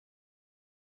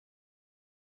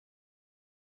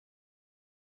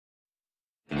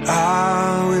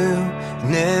I will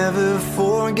never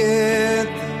forget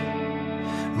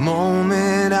the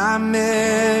moment I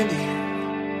met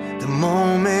you, the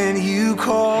moment you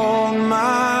called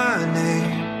my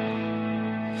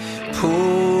name,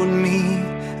 pulled me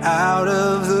out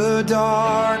of the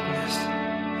darkness,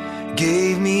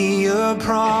 gave me a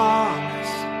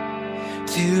promise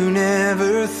to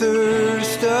never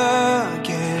thirst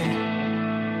again.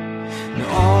 And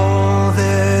all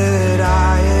that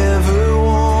I ever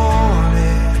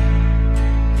wanted,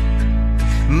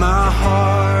 my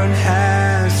heart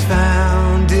has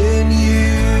found in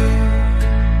you.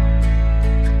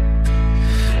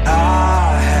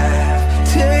 I have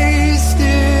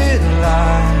tasted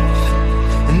life,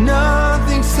 and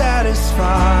nothing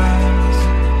satisfies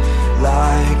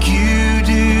like you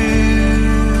do.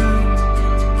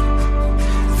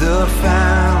 The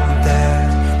fount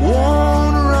that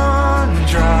won't run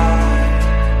dry,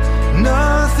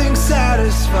 nothing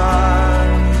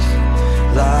satisfies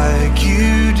like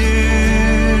you do.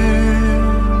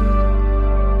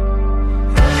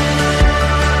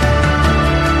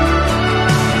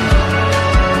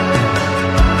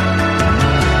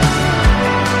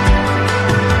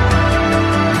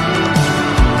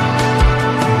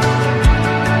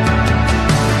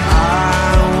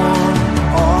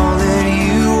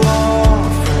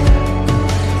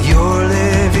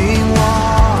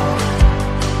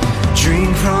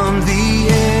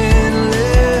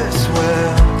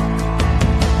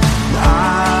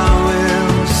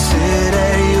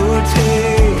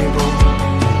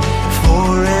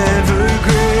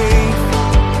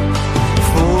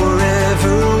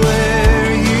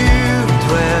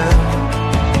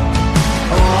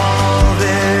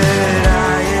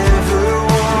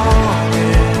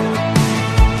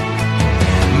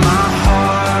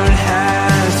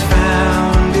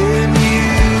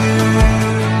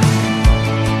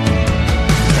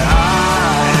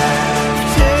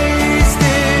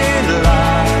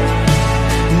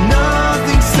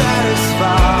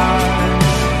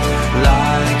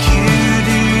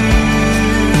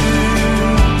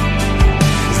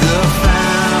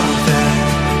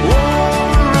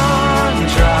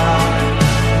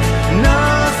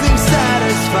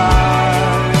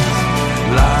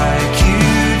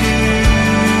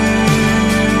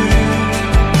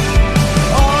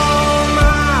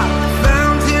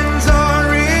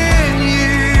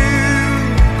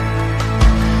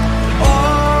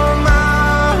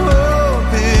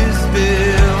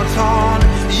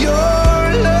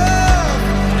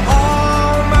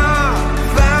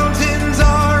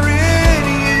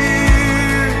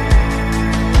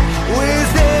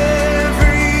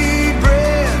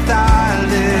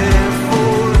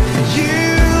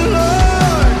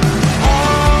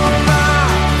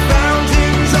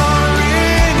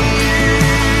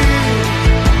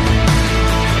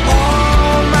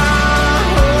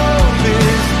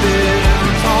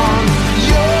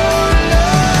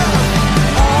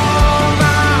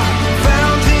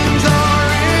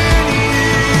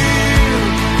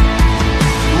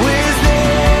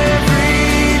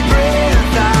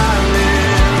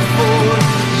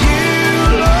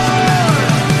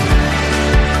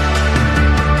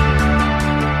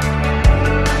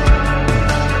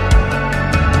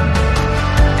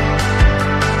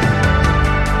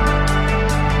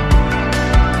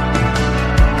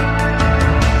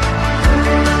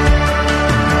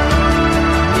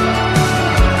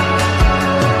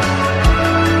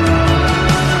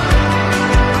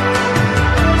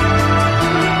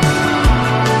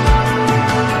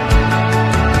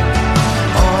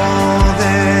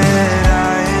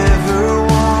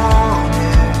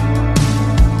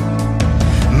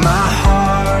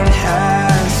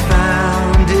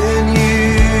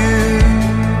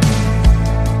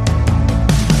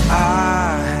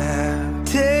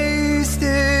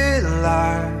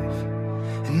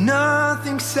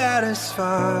 Nothing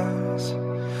satisfies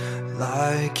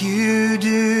like you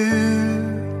do.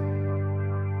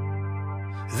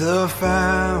 The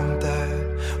fount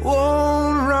that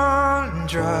won't run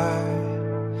dry,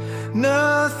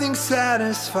 nothing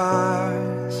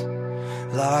satisfies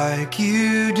like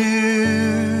you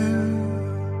do.